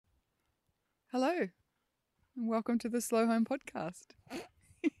Hello, and welcome to the Slow Home Podcast.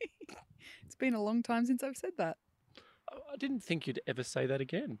 It's been a long time since I've said that. I didn't think you'd ever say that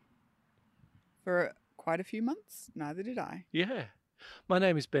again. For quite a few months, neither did I. Yeah. My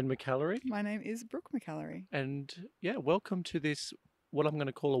name is Ben McCallery, My name is Brooke McCallery. and welcome to this, what I'm going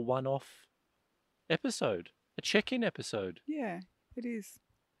to call a one-off episode, a check-in episode. Yeah, it is.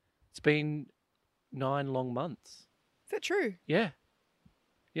 It's been 9 long months. Is that true? Yeah.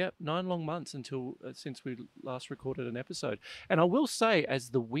 9 long months since we last recorded an episode. And I will say, as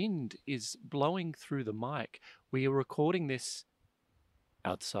the wind is blowing through the mic, we are recording this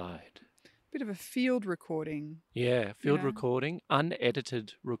outside. Bit of a field recording. Yeah, field recording,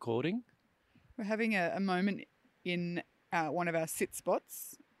 unedited recording. We're having a moment in one of our sit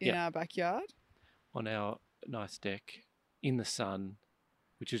spots in our backyard. On our nice deck in the sun,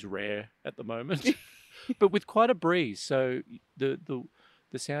 which is rare at the moment, but with quite a breeze. So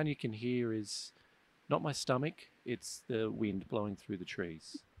the sound you can hear is not my stomach, it's the wind blowing through the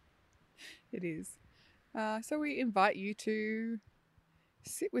trees. It is. So we invite you to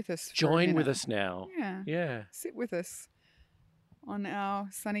sit with us. Join with us now. Yeah. Sit with us on our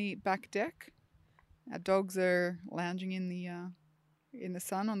sunny back deck. Our dogs are lounging in the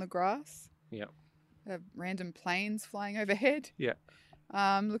sun on the grass. Yeah. Random planes flying overhead. Yeah.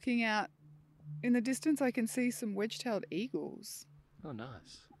 Looking out in the distance, I can see some wedge-tailed eagles. Oh,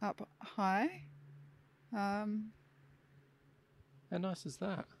 nice. Up high. How nice is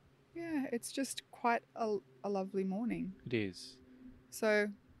that? Yeah, it's just quite a lovely morning. It is. So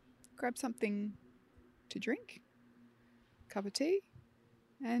grab something to drink, cup of tea,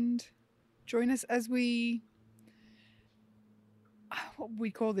 and join us as we, what we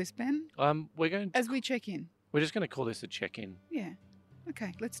call this, Ben? As we check in. We're just going to call this a check-in. Yeah.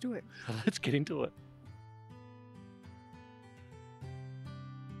 Okay, let's do it. Let's get into it.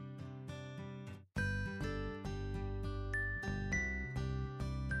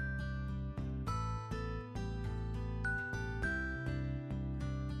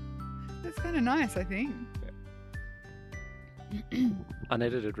 That's kind of nice, I think.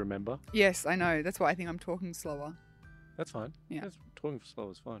 Unedited, remember? Yes, I know. That's why I think I'm talking slower. That's fine. Yeah. Talking slow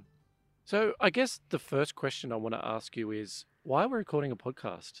is fine. So I guess the first question I want to ask you is, why are we recording a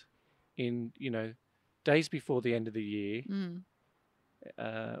podcast in, days before the end of the year?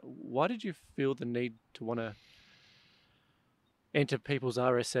 Why did you feel the need to want to enter people's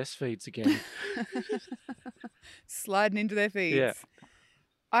RSS feeds again? Sliding into their feeds. Yeah.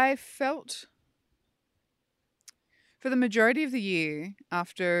 I felt for the majority of the year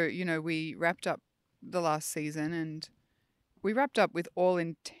after, we wrapped up the last season and we wrapped up with all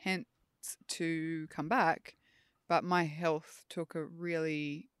intents to come back, but my health took a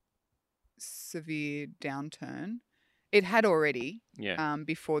really severe downturn. It had already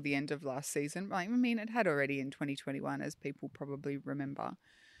before the end of last season. It had already in 2021, as people probably remember.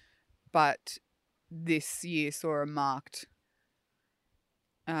 But this year saw a marked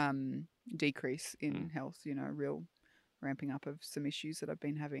decrease in health, a real ramping up of some issues that I've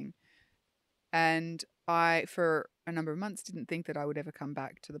been having. And I, for a number of months, didn't think that I would ever come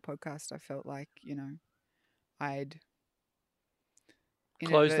back to the podcast. I felt like, I'd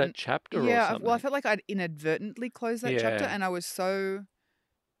close that chapter or something. Well, I felt like I'd inadvertently closed that chapter, and I was so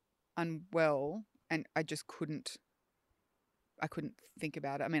unwell and I just couldn't think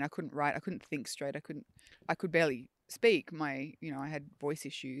about it. I couldn't write, I couldn't think straight. I could barely speak. I had voice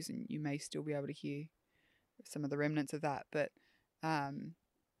issues, and you may still be able to hear some of the remnants of that. But,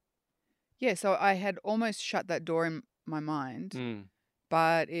 so I had almost shut that door in my mind,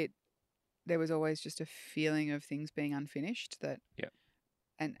 but there was always just a feeling of things being unfinished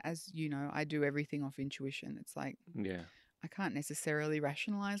and as you know, I do everything off intuition. It's like, I can't necessarily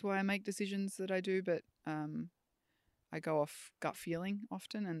rationalize why I make decisions that I do, but, I go off gut feeling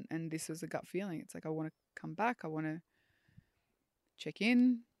often, and this was a gut feeling. It's like I want to come back. I want to check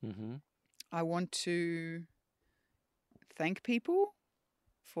in. Mm-hmm. I want to thank people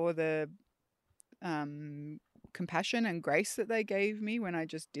for the compassion and grace that they gave me when I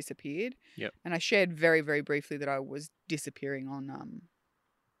just disappeared. Yep. And I shared very, very briefly that I was disappearing on,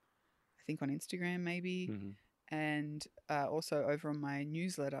 I think on Instagram maybe, and also over on my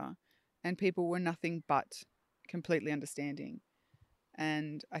newsletter. And people were nothing but completely understanding.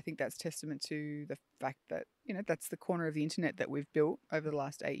 And I think that's testament to the fact that, that's the corner of the internet that we've built over the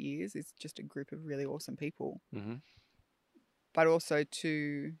last 8 years. It's just a group of really awesome people. Mm-hmm. But also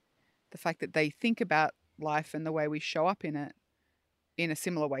to the fact that they think about life and the way we show up in it in a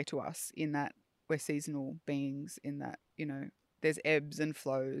similar way to us, in that we're seasonal beings, in that, there's ebbs and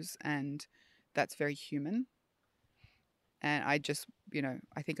flows, and that's very human. And I just,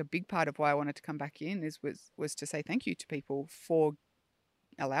 I think a big part of why I wanted to come back in was to say thank you to people for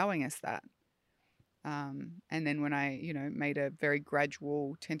allowing us that. And then when I, made a very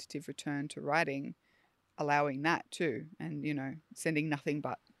gradual, tentative return to writing, allowing that too, and, sending nothing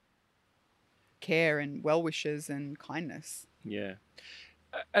but care and well wishes and kindness. Yeah.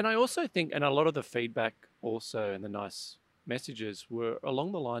 And I also think, and a lot of the feedback also and the nice messages were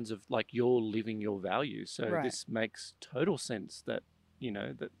along the lines of like, you're living your values. So Right. this makes total sense that,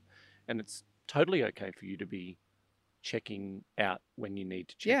 that, and it's totally okay for you to be checking out when you need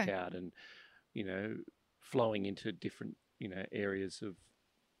to check Yeah. out and, flowing into different, areas of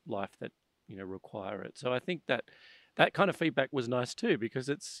life that, require it. So I think that that kind of feedback was nice too, because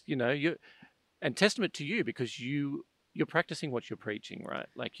it's, you and testament to you because you're practicing what you're preaching, right?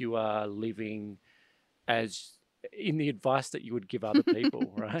 Like you are living as in the advice that you would give other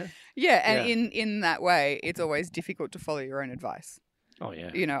people, right? Yeah. And Yeah. in that way, it's always difficult to follow your own advice. Oh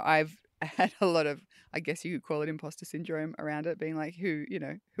yeah. I've had a lot of, I guess you could call it imposter syndrome around it, being like, who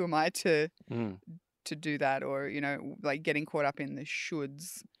am I to Mm. do that? Or, like getting caught up in the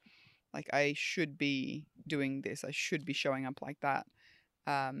shoulds. Like I should be doing this. I should be showing up like that.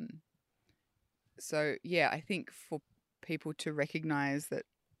 Um, so yeah, I think for people to recognize that,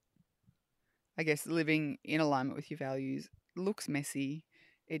 I guess living in alignment with your values looks messy.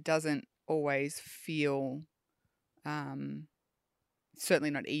 It doesn't always feel, um, certainly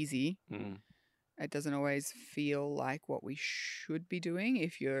not easy. Mm. It doesn't always feel like what we should be doing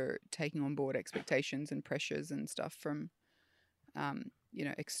if you're taking on board expectations and pressures and stuff from,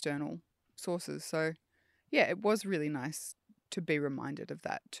 external sources. So, yeah, it was really nice to be reminded of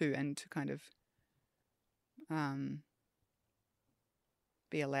that too, and to kind of um,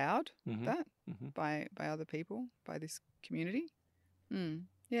 be allowed Mm-hmm. that Mm-hmm. by other people, by this community.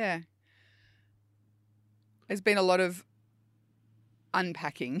 Yeah, there's been a lot of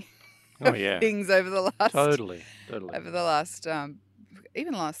unpacking Oh of yeah. things over the Totally. last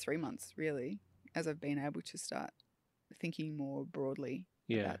even the last 3 months, really, as I've been able to start thinking more broadly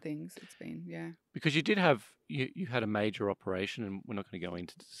Yeah. about things. It's been, yeah. Because you did have you had a major operation, and we're not going to go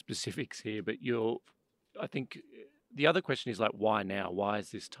into specifics here, but I think the other question is like, why now? Why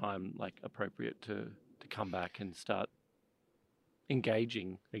is this time like appropriate to come back and start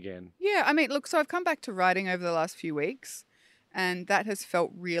engaging again? Yeah, I mean, look, so I've come back to writing over the last few weeks, and that has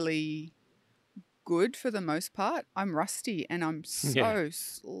felt really good for the most part. I'm rusty and I'm Yeah. so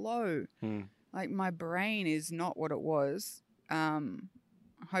slow. Mm. Like my brain is not what it was.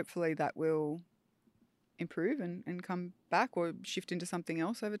 Hopefully that will improve and come back or shift into something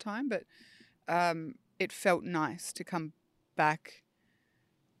else over time. But it felt nice to come back.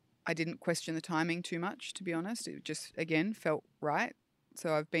 I didn't question the timing too much, to be honest. It just, again, felt right.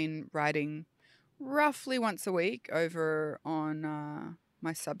 So I've been writing roughly once a week over on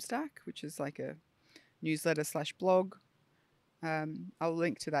my Substack, which is like a newsletter/blog. I'll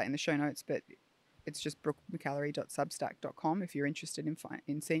link to that in the show notes, but it's just brookemccallery.substack.com if you're interested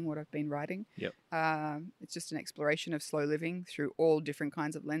in seeing what I've been writing. Yep. It's just an exploration of slow living through all different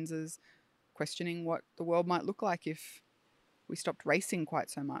kinds of lenses, questioning what the world might look like if we stopped racing quite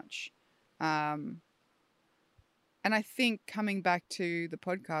so much. And I think coming back to the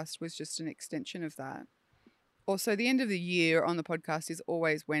podcast was just an extension of that. Also, the end of the year on the podcast is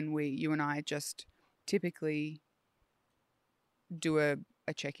always when you and I just typically do a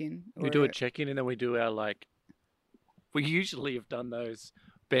check-in. We do a check-in, and then we do our we usually have done those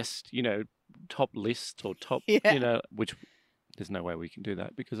best, top lists or top, Yeah. which there's no way we can do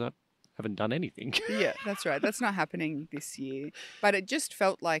that because I haven't done anything. Yeah, that's right. That's not happening this year. But it just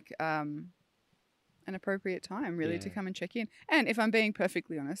felt like an appropriate time, really, to come and check in. And if I'm being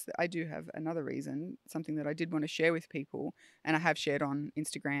perfectly honest, I do have another reason, something that I did want to share with people, and I have shared on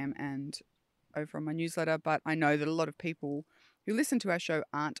Instagram and over on my newsletter, but I know that a lot of people who listen to our show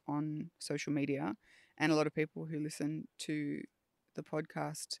aren't on social media, and a lot of people who listen to the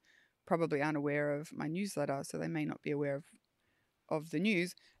podcast probably aren't aware of my newsletter, so they may not be aware of the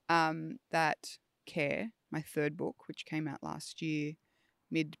news. That Care, my third book, which came out last year,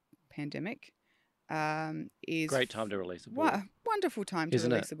 mid-pandemic, is Great time to release a book. Wonderful time to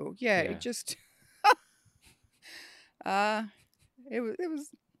Isn't release it? a book. Yeah, Yeah. it just it was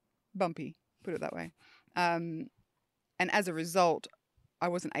bumpy, put it that way. And as a result, I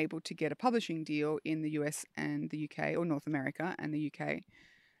wasn't able to get a publishing deal in the US and the UK, or North America and the UK.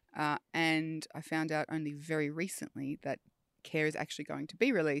 And I found out only very recently that Care is actually going to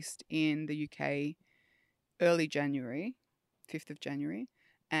be released in the UK early January, 5th of January,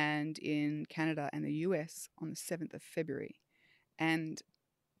 and in Canada and the US on the 7th of February. And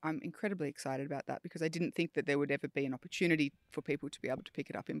I'm incredibly excited about that because I didn't think that there would ever be an opportunity for people to be able to pick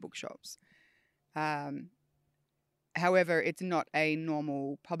it up in bookshops. However, it's not a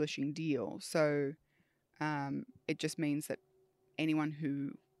normal publishing deal, so it just means that anyone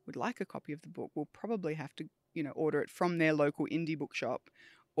who would like a copy of the book will probably have to, order it from their local indie bookshop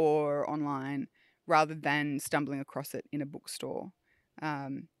or online rather than stumbling across it in a bookstore.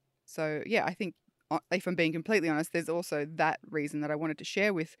 So, yeah, I think if I'm being completely honest, there's also that reason that I wanted to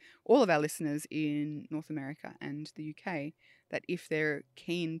share with all of our listeners in North America and the UK that if they're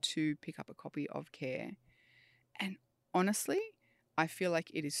keen to pick up a copy of Care, and honestly, I feel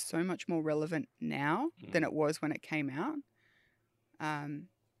like it is so much more relevant now than it was when it came out.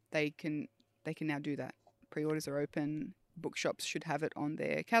 They can now do that. Pre-orders are open. Bookshops should have it on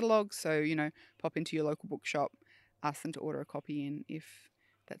their catalogs. So, pop into your local bookshop, ask them to order a copy in if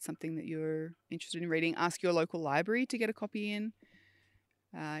that's something that you're interested in reading. Ask your local library to get a copy in.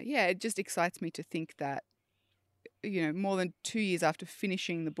 It just excites me to think that, more than 2 years after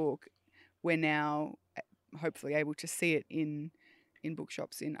finishing the book, we're now hopefully able to see it in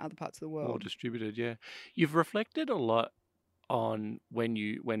bookshops in other parts of the More world. distributed, yeah. You've reflected a lot on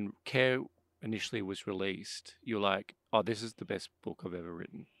when Care initially was released. You're like, oh, this is the best book I've ever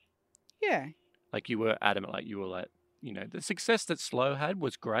written. Yeah. Like you were adamant, like you were like, the success that Slow had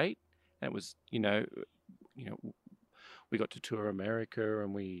was great. And it was, we got to tour America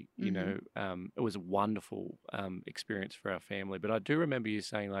and it was a wonderful experience for our family. But I do remember you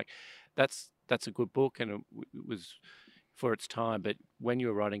saying like, that's a good book and it was for its time. But when you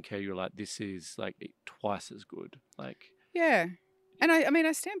were writing Care, you were like, this is like twice as good. Like, yeah. And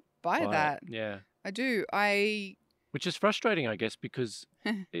I stand by that. Yeah. I do. Which is frustrating, I guess, because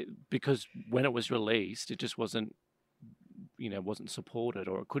because when it was released, it just wasn't supported,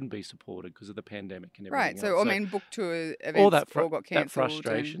 or it couldn't be supported because of the pandemic and everything right. So, else. book tour events all got that cancelled.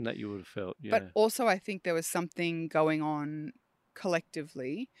 frustration that you would have felt. Yeah. But also, I think there was something going on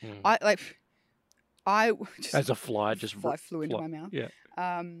collectively. I just as a fly just flew into my mouth. Yeah.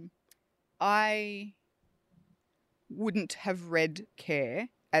 I wouldn't have read Care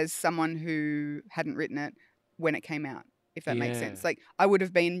as someone who hadn't written it when it came out, if that makes sense. Like, I would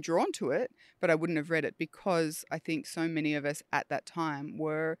have been drawn to it, but I wouldn't have read it because I think so many of us at that time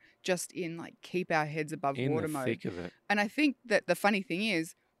were just in like keep our heads above water mode. In the thick of it. And I think that the funny thing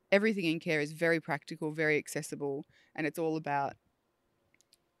is everything in Care is very practical, very accessible, and it's all about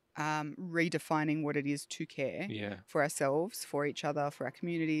redefining what it is to care for ourselves, for each other, for our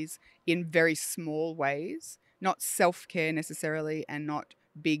communities in very small ways, not self-care necessarily and not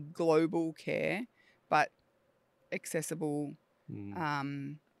big global care, but accessible,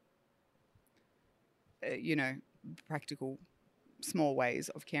 practical, small ways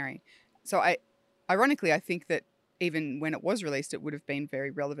of caring. So ironically, I think that even when it was released, it would have been very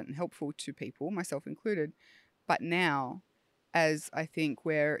relevant and helpful to people, myself included. But now, as I think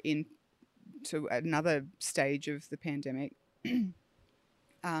we're into another stage of the pandemic,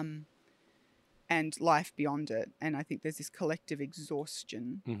 and life beyond it, and I think there's this collective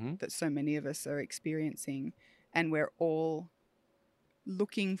exhaustion that so many of us are experiencing, and we're all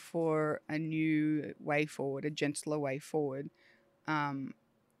looking for a new way forward, a gentler way forward,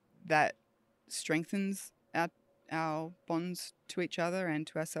 that strengthens our bonds to each other and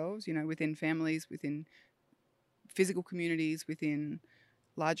to ourselves, within families, within physical communities, within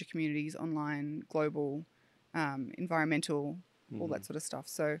larger communities, online, global, environmental, all that sort of stuff.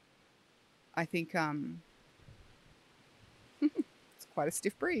 So I think it's quite a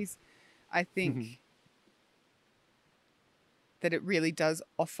stiff breeze. I think that it really does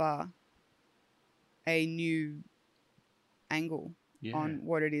offer a new angle on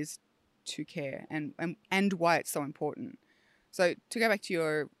what it is to care and why it's so important. So to go back to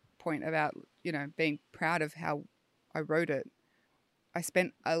your point about, being proud of how I wrote it, I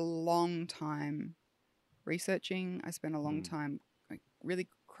spent a long time researching. I spent a long time really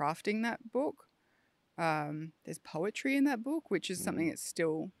crafting that book. There's poetry in that book, which is something that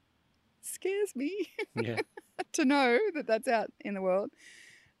still scares me to know that that's out in the world.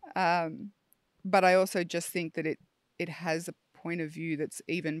 But I also just think that it has a point of view that's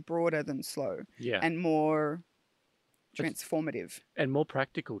even broader than Slow and more transformative. And more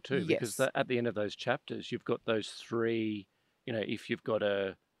practical too, because at the end of those chapters, you've got those three, if you've got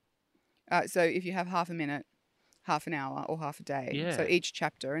so if you have half a minute, half an hour, or half a day. So each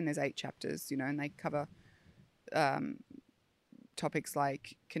chapter, and there's 8 chapters, and they cover topics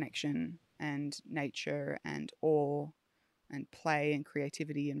like connection and nature and awe and play and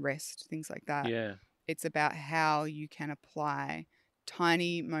creativity and rest, things like that. Yeah. It's about how you can apply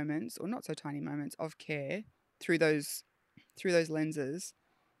tiny moments or not so tiny moments of care through those lenses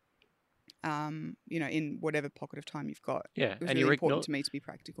in whatever pocket of time you've got. Yeah, It was and really important to me to be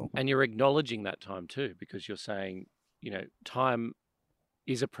practical. and you're acknowledging that time too, because you're saying, time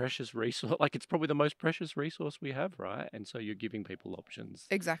is a precious resource. Like, it's probably the most precious resource we have, right? And so you're giving people options.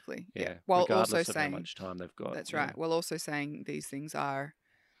 Exactly. Yeah. Yeah, While also regardless of how saying, much time they've got. that's Yeah. right. While also saying these things are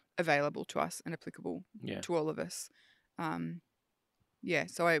available to us and applicable Yeah. to all of us.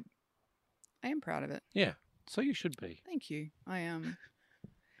 So I am proud of it. Yeah. So you should be. Thank you. I am.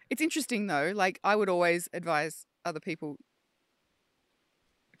 It's interesting though. Like, I would always advise other people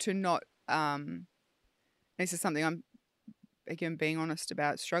to not. This is something I'm, again, being honest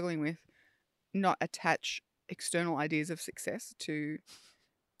about, struggling with. Not attach external ideas of success to,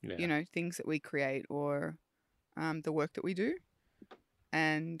 Yeah. things that we create or the work that we do,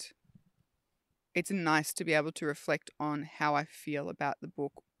 and it's nice to be able to reflect on how I feel about the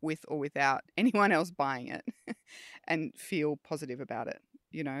book with or without anyone else buying it and feel positive about it,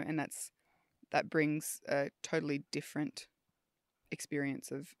 and that brings a totally different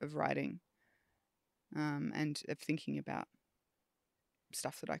experience of writing and of thinking about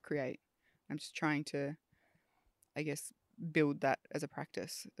stuff that I create. I'm just trying to, I guess, build that as a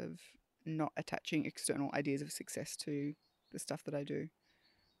practice of not attaching external ideas of success to the stuff that I do.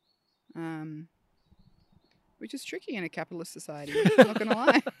 Which is tricky in a capitalist society. I'm not going to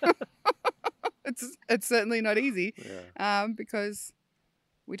lie. It's certainly not easy. Yeah. Because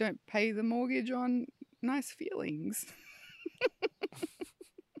we don't pay the mortgage on nice feelings.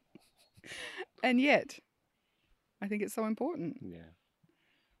 And yet, I think it's so important. Yeah.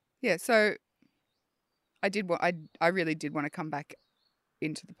 Yeah, so I really did want to come back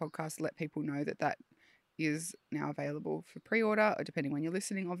into the podcast, let people know that is now available for pre-order, or depending when you're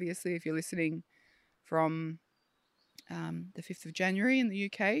listening, obviously. If you're listening from the 5th of January in the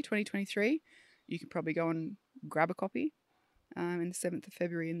UK, 2023, you can probably go and grab a copy. And the 7th of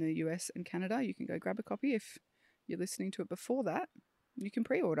February in the US and Canada, you can go grab a copy. If you're listening to it before that, you can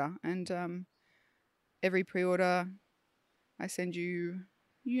pre-order. And every pre-order, I send you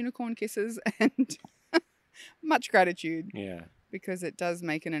unicorn kisses and much gratitude. Yeah. Because it does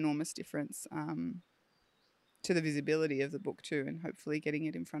make an enormous difference to the visibility of the book too, and hopefully getting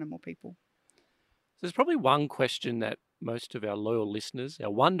it in front of more people. There's probably one question that most of our loyal listeners,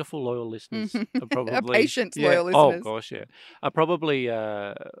 our wonderful loyal listeners, are probably... Our patient loyal listeners. Oh, gosh, yeah. Are probably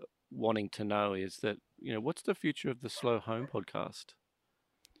wanting to know is that, what's the future of the Slow Home podcast?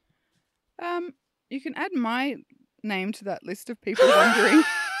 You can add my name to that list of people wondering.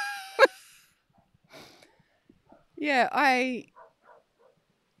 Yeah,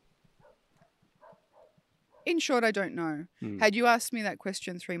 in short, I don't know. Had you asked me that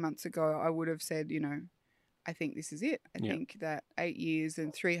question 3 months ago, I would have said, I think this is it. I think that 8 years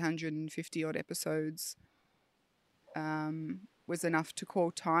and 350 odd episodes was enough to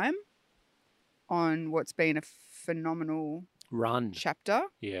call time on what's been a phenomenal run chapter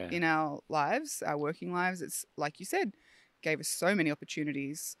in our lives, our working lives. It's like you said, gave us so many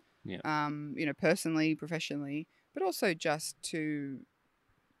opportunities, personally, professionally, but also just to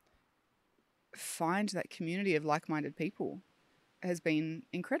find that community of like-minded people has been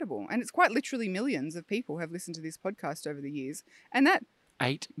incredible. And it's quite literally millions of people have listened to this podcast over the years. And that...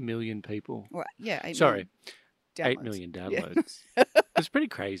 8 million people. Well, yeah, 8 Sorry, million 8 million downloads. It's pretty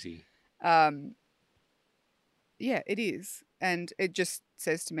crazy. Yeah, it is. And it just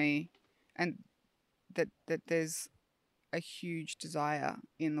says to me and that there's a huge desire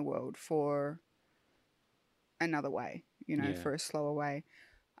in the world for another way, for a slower way.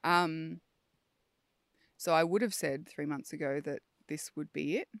 So I would have said 3 months ago that this would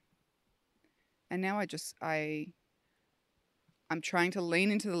be it. And now I'm trying to lean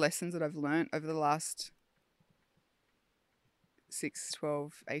into the lessons that I've learned over the last 6,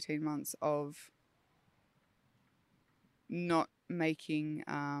 12, 18 months of not making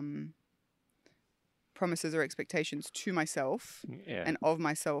promises or expectations to myself and of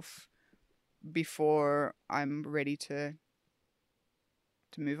myself before I'm ready to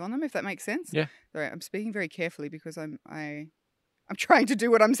move on them, if that makes sense. Yeah. Sorry, I'm speaking very carefully because I'm trying to do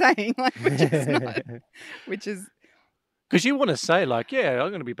what I'm saying, which is because you want to say like, I'm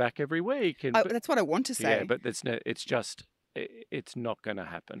going to be back every week, and that's what I want to say. Yeah, but it's not going to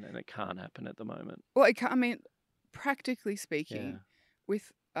happen, and it can't happen at the moment. Well, I mean, practically speaking,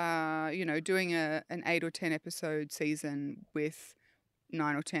 with doing an 8 or 10 episode season with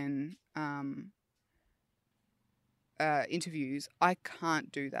 9 or 10 interviews, I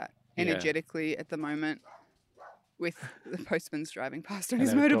can't do that energetically at the moment with the postman's driving past on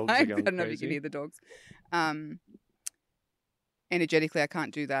his motorbike. I don't know if you can hear the dogs. Energetically, I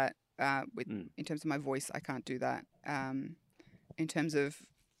can't do that. In terms of my voice, I can't do that. In terms of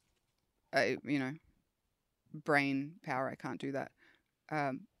brain power. I can't do that.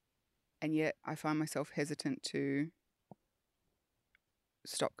 And yet I find myself hesitant to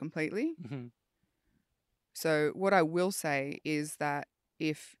stop completely. Mm-hmm. So what I will say is that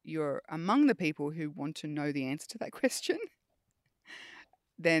if you're among the people who want to know the answer to that question,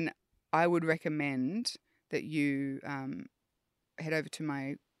 then I would recommend that you head over to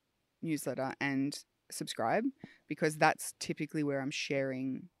my newsletter and subscribe, because that's typically where I'm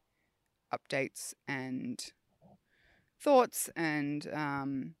sharing updates and thoughts and,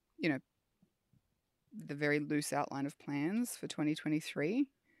 the very loose outline of plans for 2023.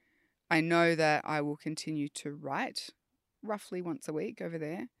 I know that I will continue to write roughly once a week over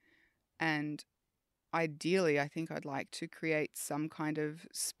there. And ideally, I think I'd like to create some kind of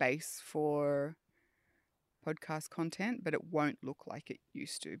space for podcast content, but it won't look like it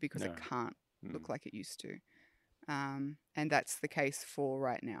used to, because it No. can't look like it used to. And that's the case for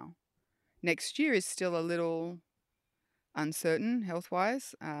right now. Next year is still a little uncertain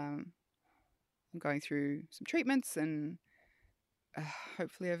health-wise. I'm going through some treatments, and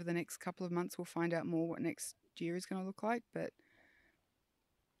hopefully over the next couple of months we'll find out more what next year is going to look like. But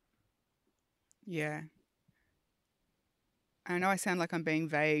yeah, I know I sound like I'm being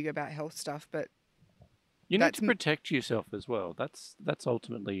vague about health stuff, but You need that's to protect yourself as well. That's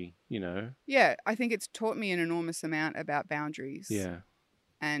ultimately, yeah, I think it's taught me an enormous amount about boundaries. Yeah.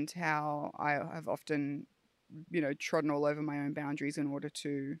 And how I have often, trodden all over my own boundaries in order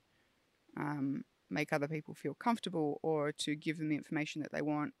to make other people feel comfortable or to give them the information that they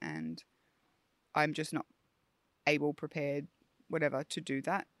want. And I'm just not able, prepared, whatever, to do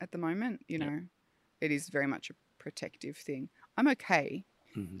that at the moment. It is very much a protective thing. I'm okay,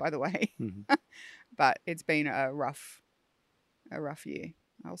 Mm-hmm. by the way, Mm-hmm. but it's been a rough year.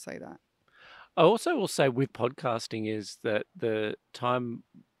 I'll say that. I also will say with podcasting is that the time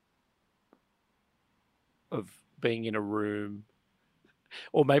of being in a room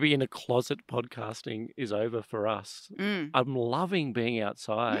or maybe in a closet podcasting is over for us. Mm. I'm loving being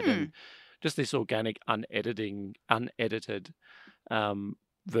outside and Mm. just this organic, unedited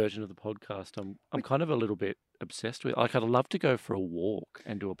version of the podcast. I'm kind of a little bit obsessed with. Like, I'd love to go for a walk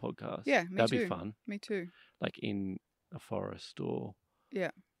and do a podcast. Yeah, me That'd too. be fun. Me too. Like in a forest or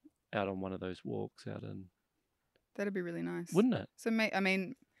Yeah, out on one of those walks out in. that'd be really nice. Wouldn't it? So,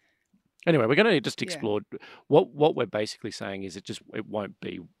 Anyway, we're going to just Yeah. explore what we're basically saying is it won't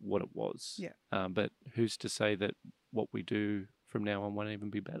be what it was. Yeah. But who's to say that what we do from now on won't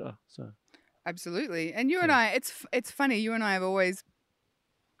even be better? So absolutely. And you and Yeah. I, it's funny. You and I have always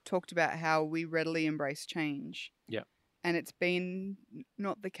talked about how we readily embrace change. Yeah. And it's been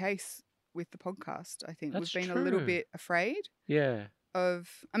not the case with the podcast. I think That's we've been a little true. bit afraid Yeah.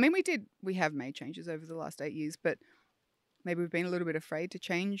 we have made changes over the last 8 years, but maybe we've been a little bit afraid to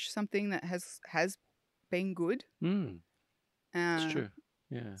change something that has been good. It's true.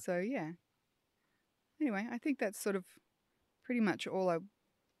 Yeah. So yeah. Anyway, I think that's sort of pretty much all I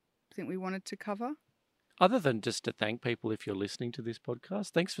think we wanted to cover. Other than just to thank people if you're listening to this podcast,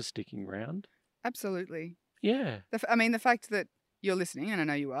 thanks for sticking around. Absolutely. Yeah. The fact that you're listening, and I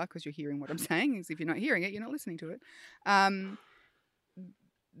know you are because you're hearing what I'm saying, is if you're not hearing it, you're not listening to it.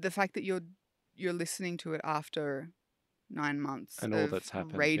 The fact that you're listening to it after 9 months And all of that's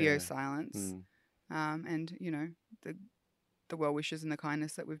happened, radio yeah. silence, and the well wishes and the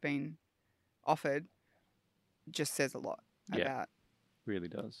kindness that we've been offered just says a lot about really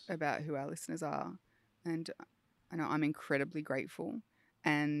does. About who our listeners are. And I know I'm incredibly grateful,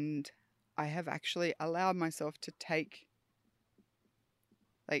 and I have actually allowed myself to take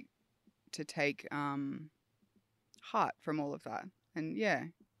heart from all of that. And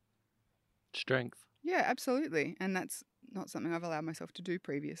Strength. yeah, absolutely. And that's not something I've allowed myself to do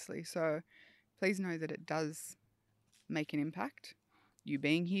previously. So please know that it does make an impact. You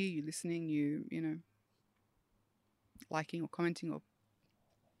being here, you listening, you liking or commenting or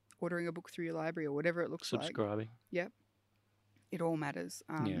ordering a book through your library or whatever it looks Subscribing. Yep. It all matters.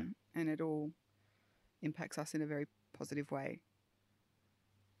 And it all impacts us in a very positive way.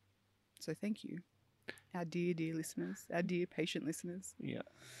 So thank you, our dear, dear listeners, our dear patient listeners. Yeah.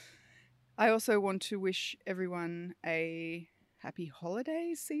 I also want to wish everyone a happy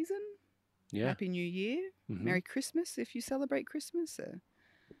holiday season. Yeah. Happy New Year. Mm-hmm. Merry Christmas if you celebrate Christmas.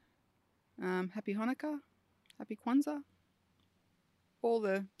 Happy Hanukkah. Happy Kwanzaa. All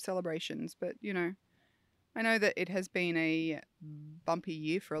the celebrations. But, I know that it has been a bumpy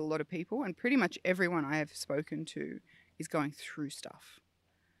year for a lot of people, and pretty much everyone I have spoken to is going through stuff,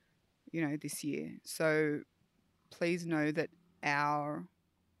 this year. So please know that our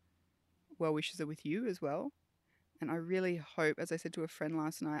well wishes are with you as well. And I really hope, as I said to a friend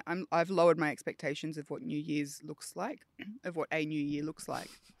last night, I've lowered my expectations of what New Year's looks like, of what a new year looks like.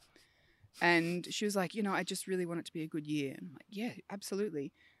 And she was like, I just really want it to be a good year. And I'm like, yeah,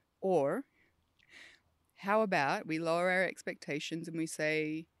 absolutely. Or how about we lower our expectations and we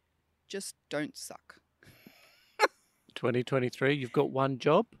say, just don't suck. 2023, you've got one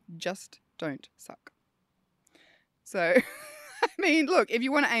job. Just don't suck. So, I mean, look, if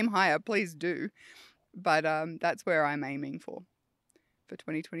you want to aim higher, please do. But that's where I'm aiming for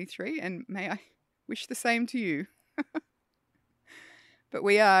 2023. And may I wish the same to you. But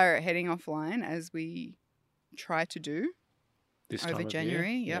we are heading offline as we try to do This over time of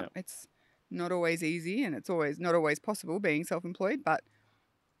January. year. Yeah, it's not always easy and it's always not always possible being self-employed, but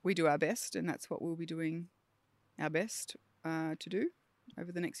we do our best, and that's what we'll be doing our best to do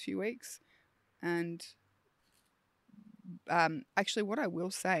over the next few weeks. And actually, what I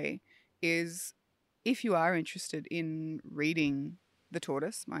will say is, if you are interested in reading The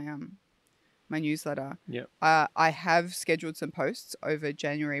Tortoise, my newsletter, Yep. I have scheduled some posts over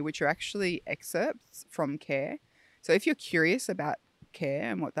January, which are actually excerpts from Care. So if you're curious about Care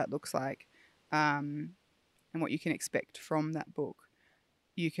and what that looks like, and what you can expect from that book,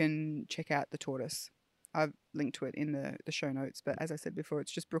 you can check out The Tortoise. I've linked to it in the show notes, but as I said before,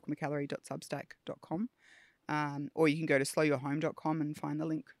 it's just brookemcallery.substack.com, or you can go to slowyourhome.com and find the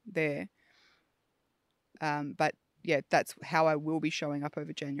link there. But yeah, that's how I will be showing up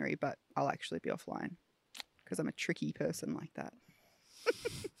over January, but I'll actually be offline because I'm a tricky person like that.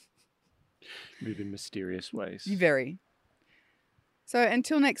 Move in mysterious ways. Very. So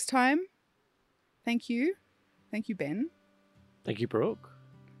until next time, thank you. Thank you, Ben. Thank you, Brooke.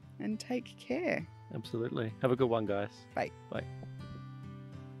 And take care. Absolutely. Have a good one, guys. Bye. Bye.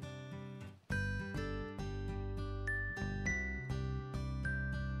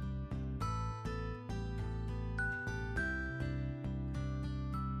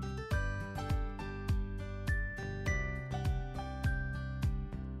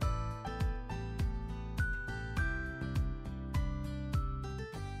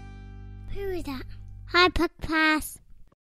 Who is that? Hi, Podcast.